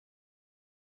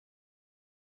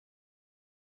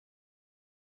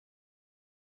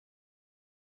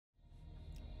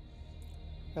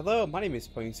Hello, my name is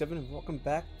Pony7 and welcome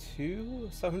back to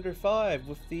 705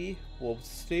 with the Wolves of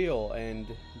Steel, and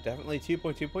definitely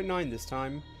 2.2.9 this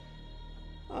time.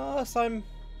 Last time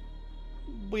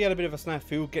we had a bit of a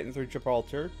snafu getting through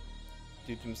Gibraltar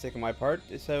due to a mistake on my part,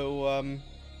 so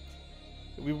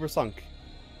we were sunk.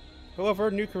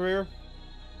 However, new career,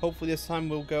 hopefully this time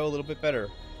will go a little bit better.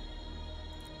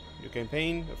 New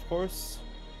campaign, of course,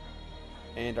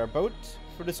 and our boat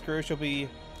for this career shall be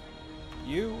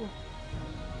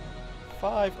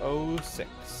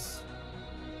U-506.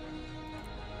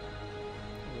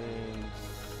 And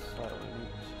silent.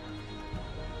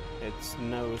 It's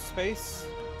no space.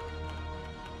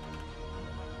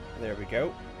 There we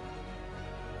go.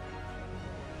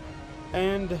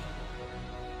 And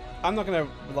I'm not gonna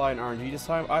rely on RNG this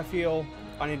time. I feel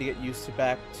I need to get used to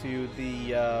back to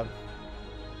the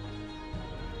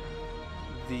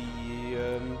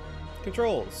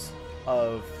controls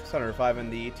of 705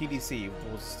 and the TDC with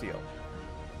Wolves of Steel.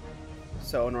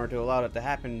 So in order to allow that to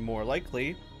happen more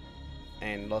likely,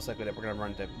 and less likely that we're going to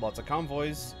run into lots of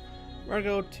convoys, we're going to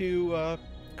go to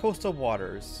coastal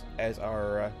waters as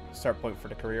our start point for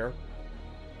the career,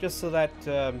 just so that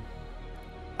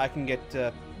I can get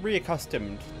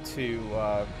reaccustomed to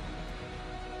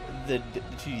the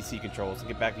TDC controls and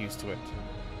get back used to it.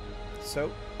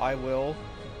 So I will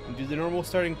do the normal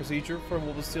starting procedure for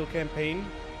Wolves of Steel campaign,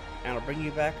 and I'll bring you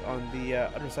back on the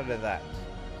other side of that.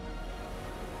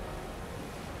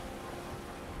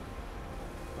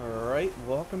 Alright,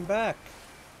 welcome back.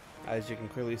 As you can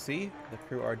clearly see, the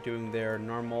crew are doing their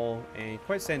normal and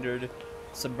quite standard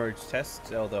submerged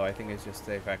test, although I think it's just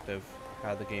the effect of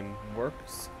how the game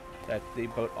works, that the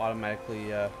boat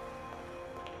automatically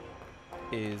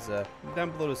is down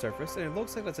below the surface, and it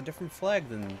looks like that's a different flag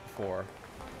than before.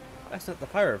 That's not the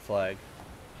pirate flag.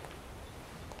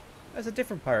 That's a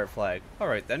different pirate flag.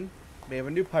 Alright then, we have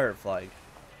a new pirate flag.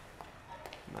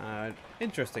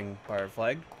 Interesting pirate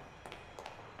flag.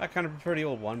 I kind of prefer the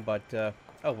old one, but oh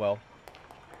well.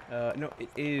 No, it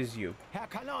is you. Herr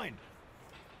Kaloin.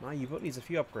 My U-boat needs a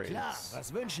few upgrades. Klar,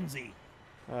 was wünschen Sie?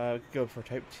 We could go for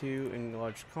Type 2 in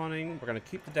large conning. We're going to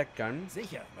keep the deck gun.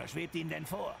 Sicher, was schwebt Ihnen denn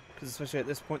vor? Because especially at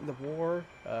this point in the war,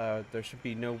 there should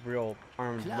be no real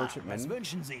armed Klar, was merchantmen.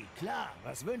 wünschen Sie? Klar,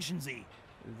 was wünschen Sie?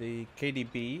 The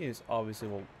KDB is obviously,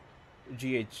 well,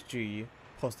 GHG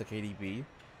plus the KDB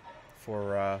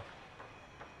for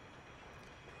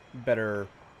better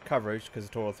coverage, because a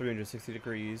total of 360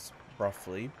 degrees,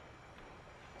 roughly.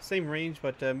 Same range,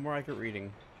 but more accurate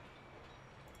reading.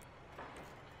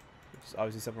 Which is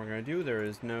obviously something we're going to do. There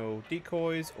is no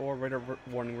decoys or radar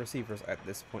warning receivers at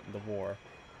this point in the war.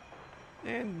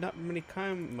 And not many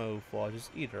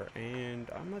camouflages either. And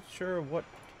I'm not sure what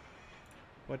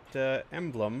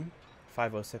emblem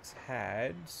 506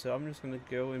 had, so I'm just going to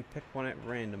go and pick one at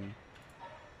random.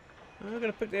 I'm going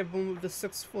to pick the emblem of the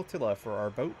 6th Flotilla for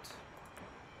our boat.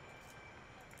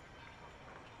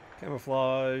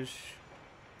 Camouflage.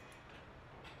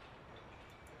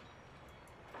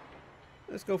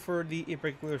 Let's go for the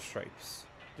irregular stripes.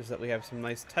 Just that we have some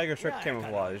nice tiger stripe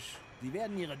camouflage. Sie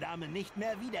werden Ihre Dame nicht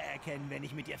mehr wiedererkennen, wenn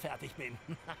ich mit ihr fertig bin.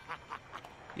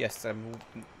 Yes, of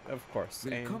course.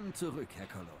 Willkommen zurück, Herr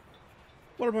Kaloin.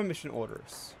 What are my mission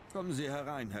orders? Kommen Sie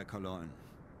herein, Herr Kaloin.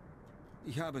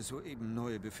 Ich habe soeben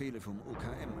neue Befehle vom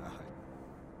OKM erhalten.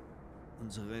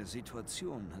 Unsere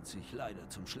Situation hat sich leider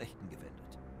zum Schlechten gewendet.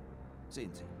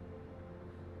 Sehen Sie.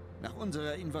 Nach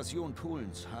unserer Invasion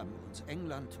Polens haben uns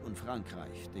England und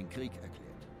Frankreich den Krieg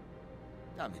erklärt.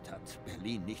 Damit hat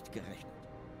Berlin nicht gerechnet.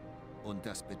 Und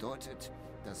das bedeutet,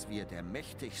 dass wir der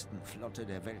mächtigsten Flotte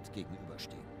der Welt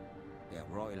gegenüberstehen. Der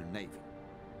Royal Navy.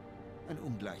 Ein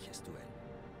ungleiches Duell,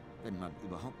 wenn man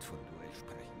überhaupt von Duell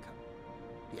sprechen kann.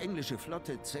 Die englische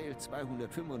Flotte zählt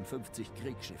 255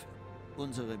 Kriegsschiffe,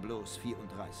 unsere bloß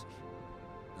 34.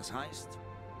 Das heißt,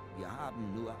 wir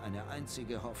haben nur eine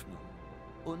einzige Hoffnung: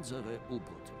 unsere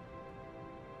U-Boote.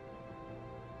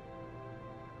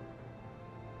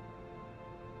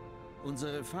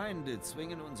 Unsere Feinde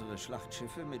zwingen unsere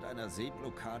Schlachtschiffe mit einer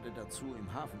Seeblockade dazu,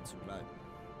 im Hafen zu bleiben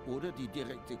oder die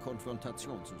direkte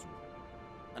Konfrontation zu suchen.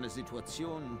 Eine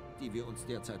Situation, die wir uns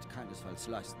derzeit keinesfalls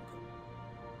leisten können.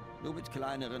 Nur mit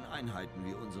kleineren Einheiten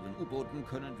wie unseren U-Booten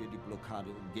können wir die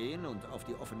Blockade umgehen und auf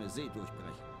die offene See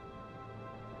durchbrechen.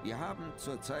 Wir haben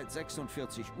zurzeit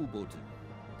 46 U-Boote.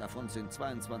 Davon sind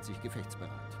 22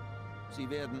 gefechtsbereit. Sie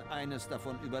werden eines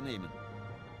davon übernehmen.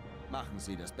 Machen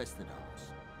Sie das Beste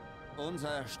daraus.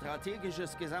 Unser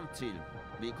strategisches Gesamtziel,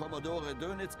 wie Kommodore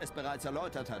Dönitz es bereits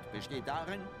erläutert hat, besteht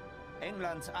darin,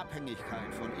 Englands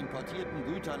Abhängigkeit von importierten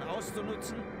Gütern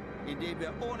auszunutzen, indem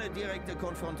wir ohne direkte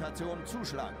Konfrontation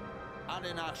zuschlagen,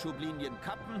 alle Nachschublinien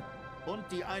kappen Und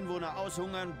die Einwohner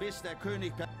aushungern, bis der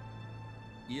König...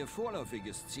 Ihr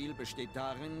vorläufiges Ziel besteht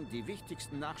darin, die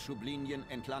wichtigsten Nachschublinien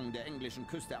entlang der englischen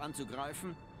Küste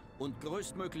anzugreifen und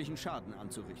größtmöglichen Schaden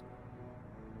anzurichten.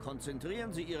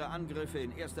 Konzentrieren Sie Ihre Angriffe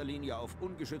in erster Linie auf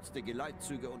ungeschützte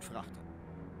Geleitzüge und Frachter.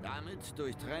 Damit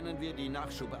durchtrennen wir die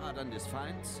Nachschubadern des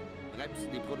Feinds,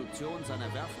 bremsen die Produktion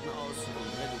seiner Werften aus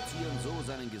und reduzieren so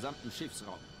seinen gesamten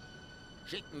Schiffsraum.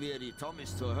 Schicken wir die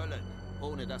Tommies zur Hölle,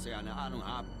 ohne dass sie eine Ahnung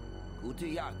haben. Gute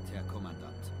Jagd, Herr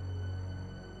Kommandant.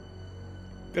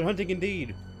 Good hunting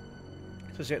indeed.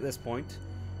 Especially at this point,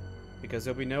 because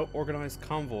there'll be no organized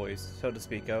convoys, so to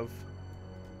speak of.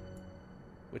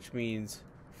 Which means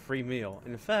free meal.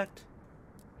 And in fact,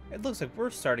 it looks like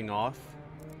we're starting off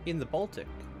in the Baltic,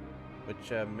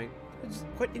 which is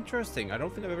quite interesting. I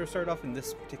don't think I've ever started off in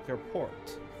this particular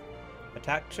port.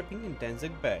 Attack shipping in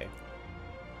Danzig Bay.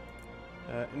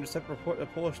 Intercept report the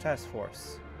Polish task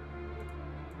force.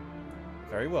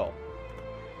 Very well.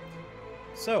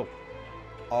 So,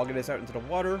 I'll get us out into the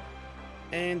water,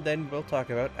 and then we'll talk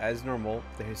about, as normal,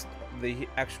 the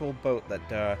actual boat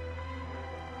that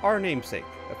our namesake,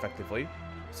 effectively.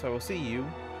 So we'll see you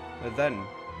then.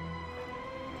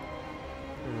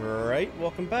 Right,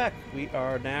 welcome back. We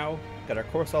are now got our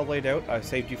course all laid out. I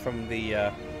saved you from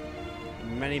the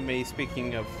many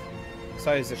speaking of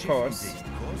size of course.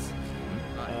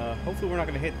 Hopefully we're not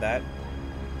going to hit that.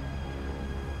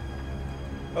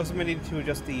 Also may need to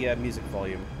adjust the music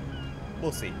volume.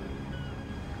 We'll see.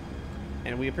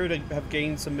 And we appear to have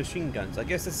gained some machine guns. I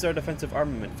guess this is our defensive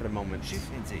armament for the moment.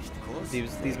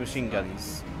 These machine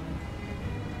guns.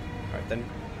 Alright then.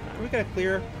 Are we gonna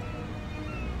clear?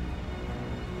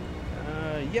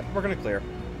 Yep, we're gonna clear.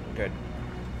 Good.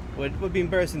 Would be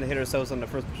embarrassing to hit ourselves on the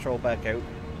first patrol back out.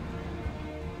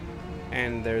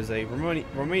 And there's a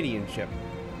Romanian ship.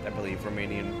 I believe.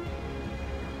 Romanian.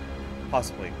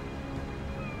 Possibly.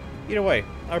 Either way,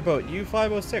 our boat,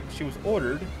 U-506, she was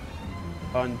ordered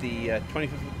on the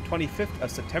 25th of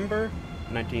September,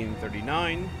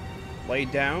 1939,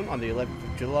 laid down on the 11th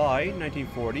of July,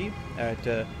 1940,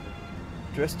 at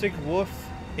Drestig Wolf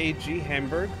AG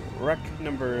Hamburg, wreck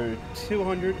number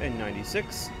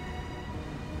 296,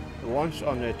 launched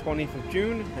on the 20th of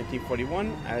June,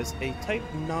 1941, as a Type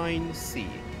 9C.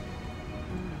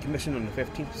 Commissioned on the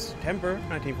 15th of September,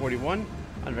 1941,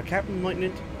 under Captain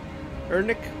Lieutenant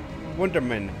Ernick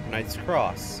Wunderman, Knight's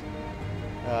Cross.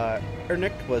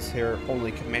 Ernick was her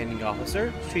only commanding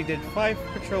officer. She did 5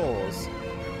 patrols.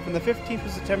 From the 15th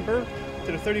of September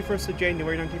to the 31st of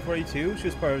January 1942, she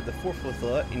was part of the 4th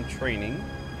Flotilla in training.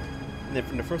 And then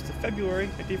from the 1st of February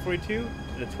 1942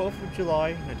 to the 12th of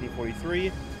July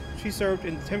 1943, she served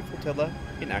in the 10th Flotilla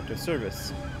in active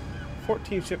service.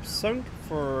 14 ships sunk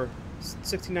for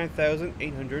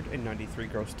 69,893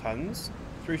 gross tons.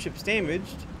 3 ships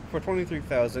damaged for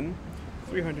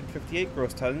 23,358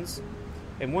 gross tons,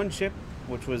 and 1 ship,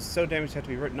 which was so damaged had to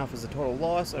be written off as a total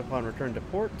loss upon return to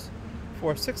port,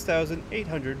 for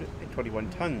 6,821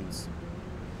 tons.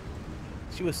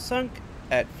 She was sunk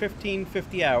at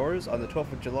 1550 hours on the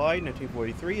 12th of July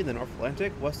 1943 in the North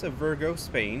Atlantic, west of Virgo,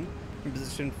 Spain, in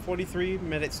position 42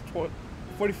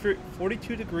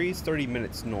 degrees 30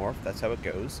 minutes north, that's how it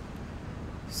goes,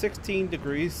 16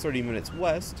 degrees 30 minutes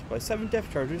west, by 7 depth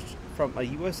charges from a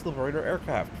U.S. Liberator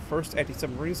aircraft, 1st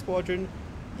Anti-Submarine Squadron,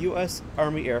 U.S.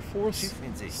 Army Air Force,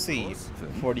 C.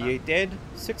 48 dead,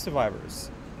 6 survivors.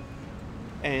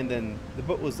 And then the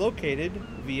boat was located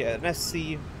via an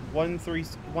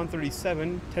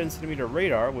SC-137 10cm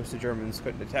radar, which the Germans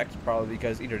couldn't detect, probably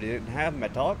because either they didn't have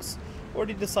Methawks, or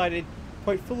they decided,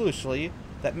 quite foolishly,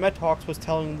 that Methawks was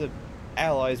telling the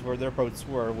Allies where their boats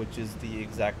were, which is the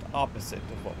exact opposite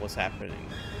of what was happening.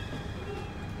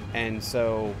 And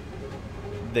so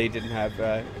they didn't have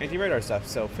anti-radar stuff.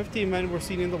 So 15 men were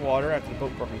seen in the water after the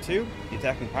boat broke in two. The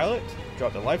attacking pilot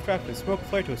dropped a life raft and smoke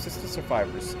flare to assist the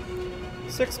survivors.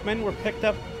 6 men were picked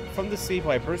up from the sea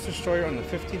by a British destroyer on the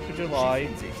 15th of July,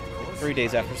 3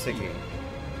 days after sinking.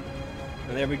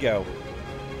 And there we go.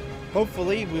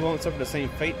 Hopefully we won't suffer the same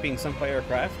fate being sunk by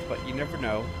aircraft, but you never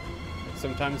know.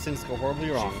 Sometimes things go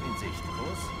horribly wrong.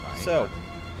 So,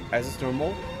 as is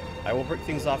normal, I will break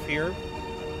things off here,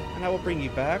 and I will bring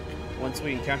you back once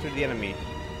we encounter the enemy.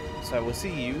 So I will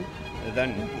see you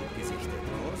then.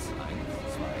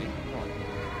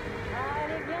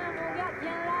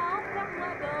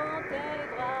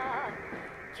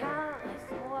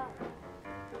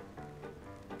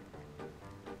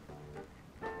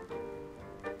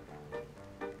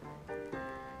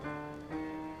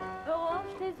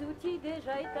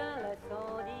 Déjà éteint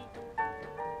l'incendie,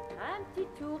 un petit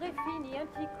tour est fini, un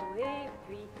petit coup et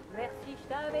puis merci, je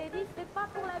t'avais dit, c'est pas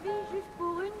pour la vie, juste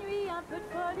pour une nuit, un peu de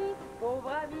folie. Pauvre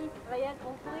ami, rien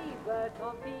compris, bah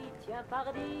tant pis, tiens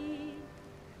pardi.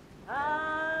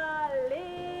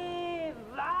 Allez,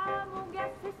 va mon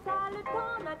gars, c'est ça, le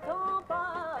temps n'attend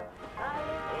pas.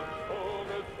 Allez. Und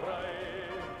vogelfrei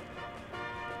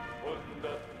und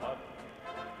das hat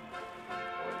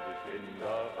und ich bin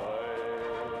dabei.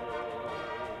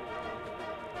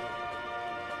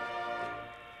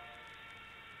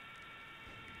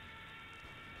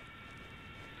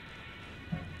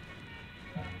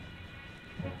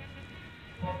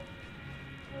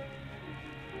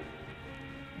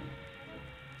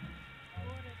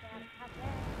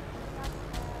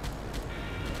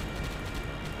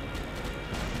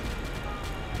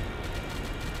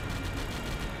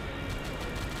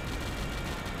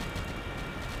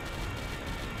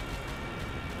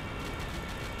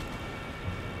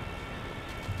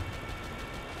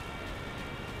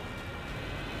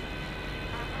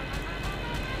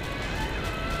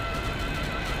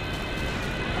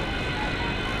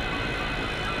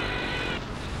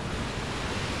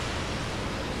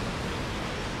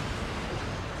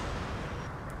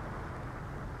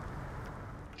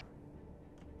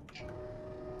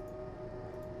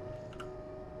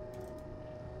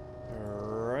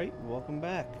 Alright, welcome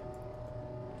back.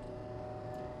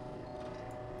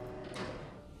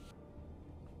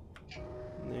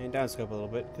 And downscope a little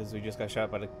bit, because we just got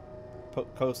shot by the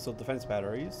coastal defense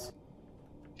batteries.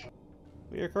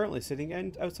 We are currently sitting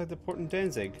outside the port in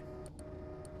Danzig,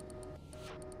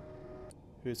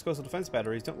 whose coastal defense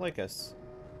batteries don't like us.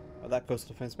 Oh, that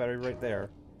coastal defense battery right there.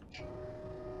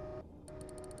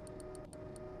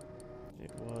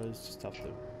 It was just off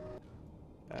the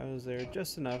bows there,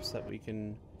 just enough so that we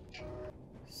can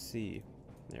see.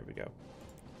 There we go.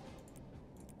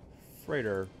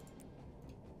 Freighter.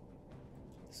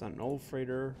 It's not an old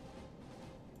freighter.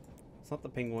 It's not the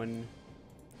Penguin.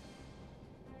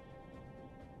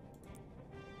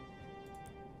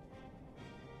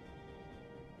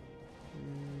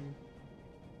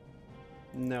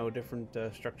 No, different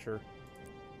structure.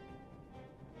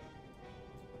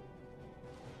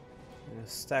 And the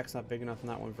stack's not big enough on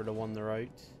that one for the one on the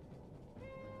right.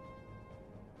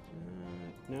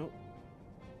 Nope.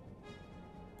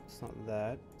 It's not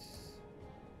that.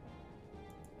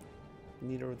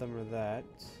 Neither of them are that.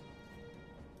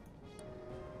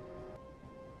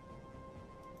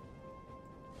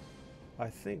 I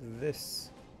think this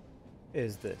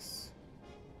is this.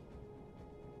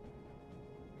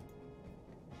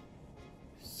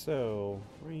 So,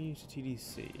 range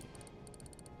TDC.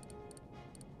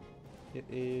 It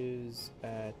is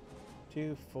at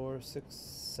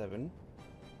 2467.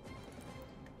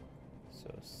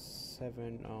 So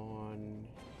 7 on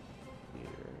here.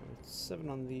 It's 7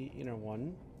 on the inner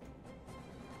one.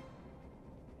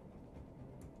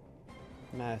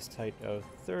 Mast height of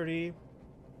 30.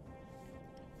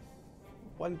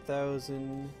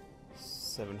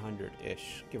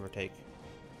 1,700-ish, give or take.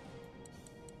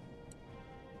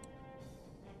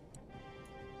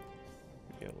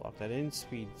 Okay, lock that in.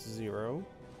 Speed 0.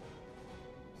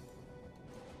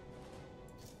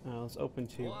 Let's open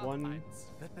tube 1,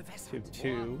 tube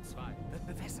 2,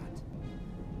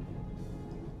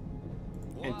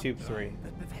 and tube 3.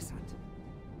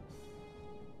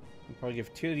 I'll probably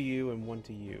give 2 to you and 1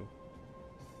 to you.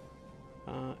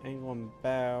 Angle on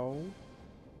bow.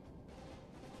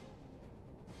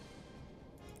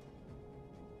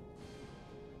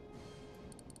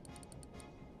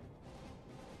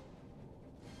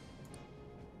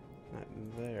 Not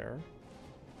there.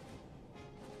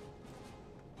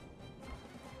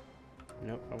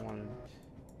 Nope, I wanted...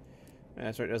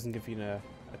 That's right, it doesn't give you a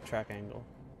track angle.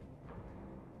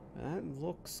 That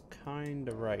looks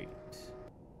kinda right.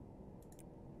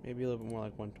 Maybe a little bit more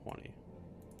like 120.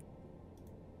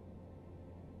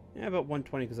 Yeah, about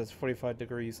 120 because that's 45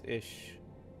 degrees-ish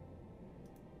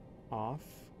off.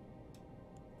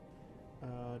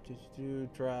 Do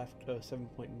draft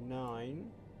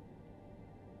 7.9.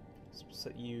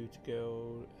 Set you to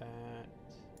go at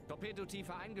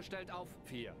Torpedotiefe eingestellt auf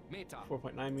 4 Meter.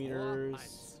 4.9 meters. Rohr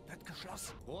 1 wird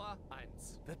geschlossen. Rohr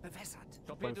 1 wird bewässert. 4.4.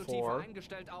 Torpedotiefe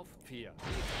eingestellt auf 4 Meter.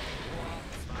 Rohr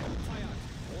 2 feuert.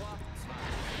 Rohr 2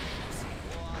 geschlossen.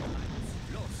 Rohr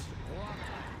 1 los. Rohr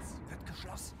 1 wird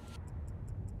geschlossen.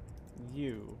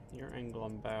 Your angle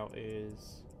on bow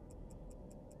is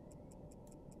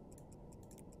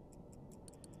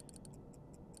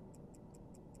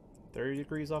 30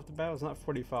 degrees off the bow. It's not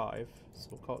 45, so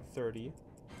we'll call it 30.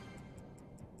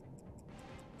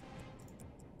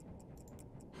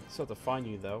 Still have to find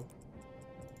you though.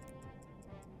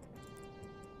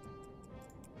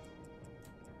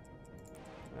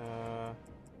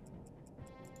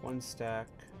 one stack.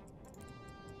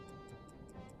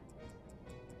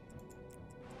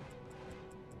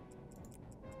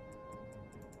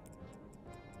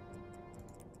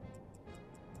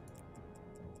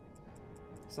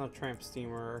 It's not a tramp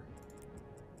steamer.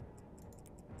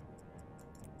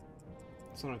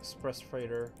 It's not an express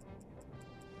freighter.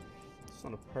 It's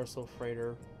not a parcel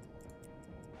freighter.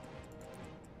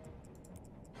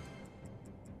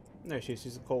 There she is.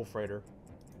 She's a coal freighter.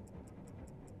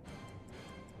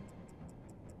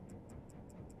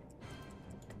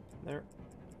 There.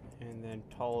 And then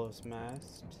tallest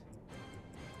mast.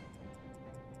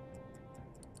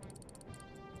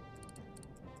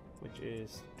 Which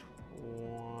is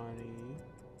 20.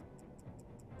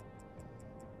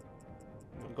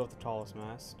 I'm gonna go with the tallest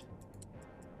mast,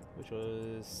 which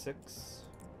was 6.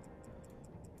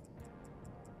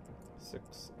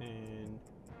 6 and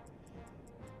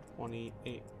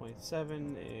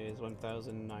 28.7 is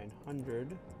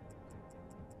 1,900.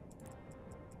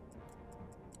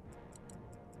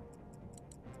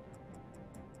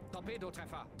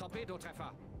 Torpedotreffer!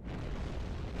 Torpedotreffer!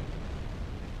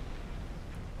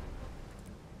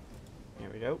 There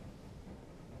we go.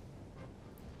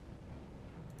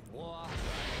 Rohr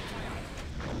feuert!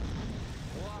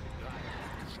 Rohr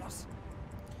geschlossen!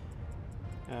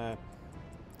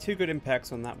 2 good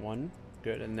impacts on that one.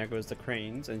 Good, and there goes the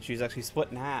cranes, and she's actually split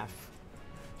in half.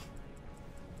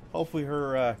 Hopefully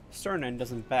her stern end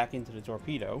doesn't back into the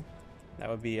torpedo. That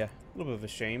would be a little bit of a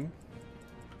shame.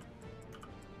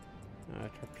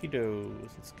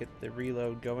 Torpedoes. Let's get the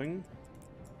reload going.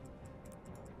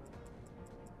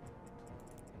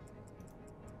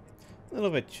 A little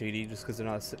bit cheaty, just because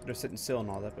they're sitting still and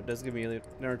all that, but it does give me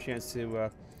another chance to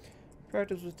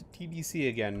practice with the TDC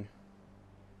again.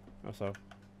 Also,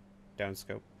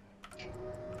 downscope.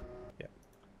 Yeah.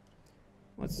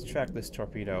 Let's track this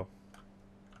torpedo.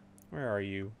 Where are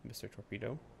you, Mr.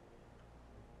 Torpedo?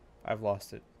 I've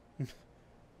lost it.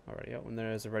 Alright, yeah, and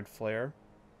there's a red flare.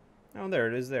 Oh, there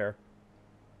it is there.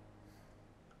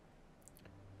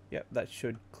 Yep, that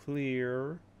should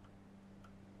clear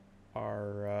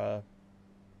our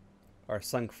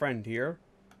sunk friend here,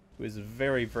 who is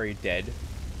very, very dead.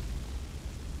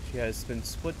 She has been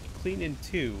split clean in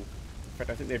 2. In fact,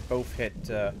 I think they both hit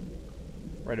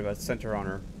right about center on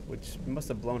her, which must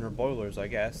have blown her boilers, I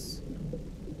guess.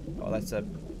 Oh, that's a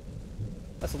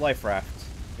life raft.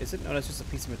 Is it? No, that's just a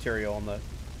piece of material on a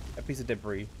piece of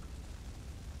debris.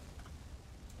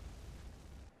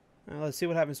 Let's see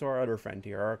what happens to our other friend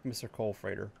here, our Mr. Coal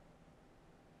Freighter.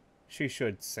 She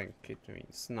should sink. I mean,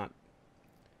 it's not.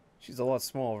 She's a lot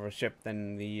smaller of a ship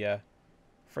than the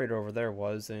freighter over there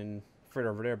was, and the freighter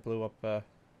over there blew up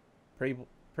pretty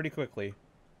quickly.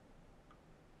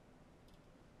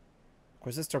 Of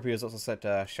course, this torpedo is also set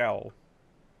shallow,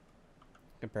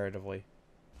 comparatively.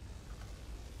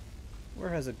 Where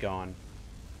has it gone?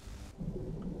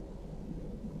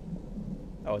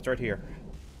 Oh, it's right here.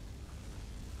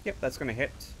 Yep, that's gonna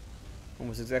hit.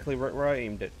 Almost exactly right where I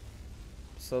aimed it.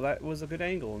 So that was a good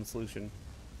angle and solution.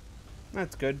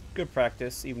 That's good. Good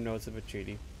practice, even though it's a bit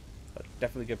cheaty. But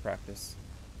definitely good practice.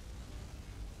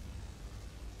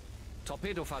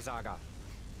 Torpedoversager!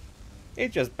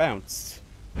 It just bounced.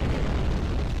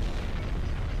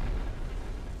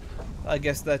 I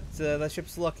guess that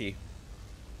ship's lucky.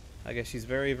 I guess she's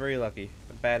very, very lucky.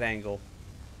 A bad angle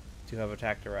to have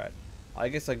attacked her at. I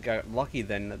guess I got lucky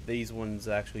then that these ones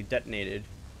actually detonated.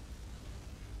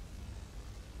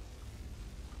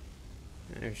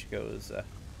 And there she goes,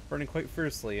 burning quite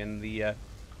fiercely, and the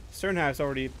stern half's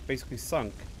already basically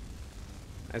sunk,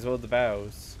 as well as the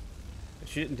bows.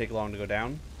 She didn't take long to go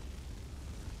down.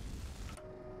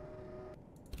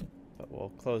 But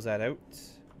we'll close that out.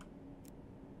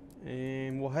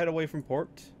 And we'll head away from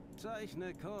port.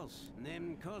 Zeichne Kurs.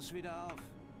 Nimm Kurs wieder auf.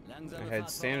 I head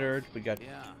standard. We got. Ja.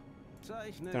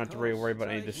 Zeichne Don't have to really worry about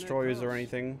any destroyers or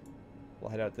anything. We'll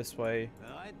head out this way,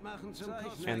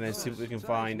 and then see what we can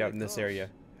find out in this area.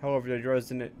 However, the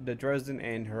Dresden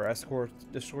and her escort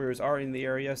destroyers are in the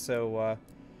area, so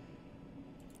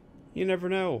you never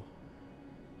know.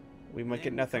 We might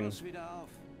get nothing.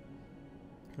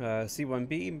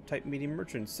 C1B, type medium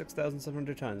merchant,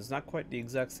 6,700 tons. Not quite the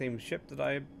exact same ship that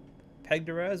I pegged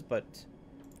her as, but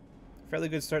fairly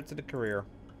good start to the career.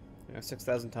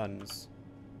 6,000 tons.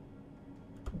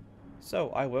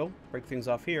 So I will break things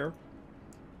off here,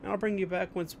 and I'll bring you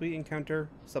back once we encounter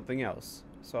something else.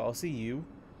 So I'll see you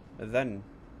then.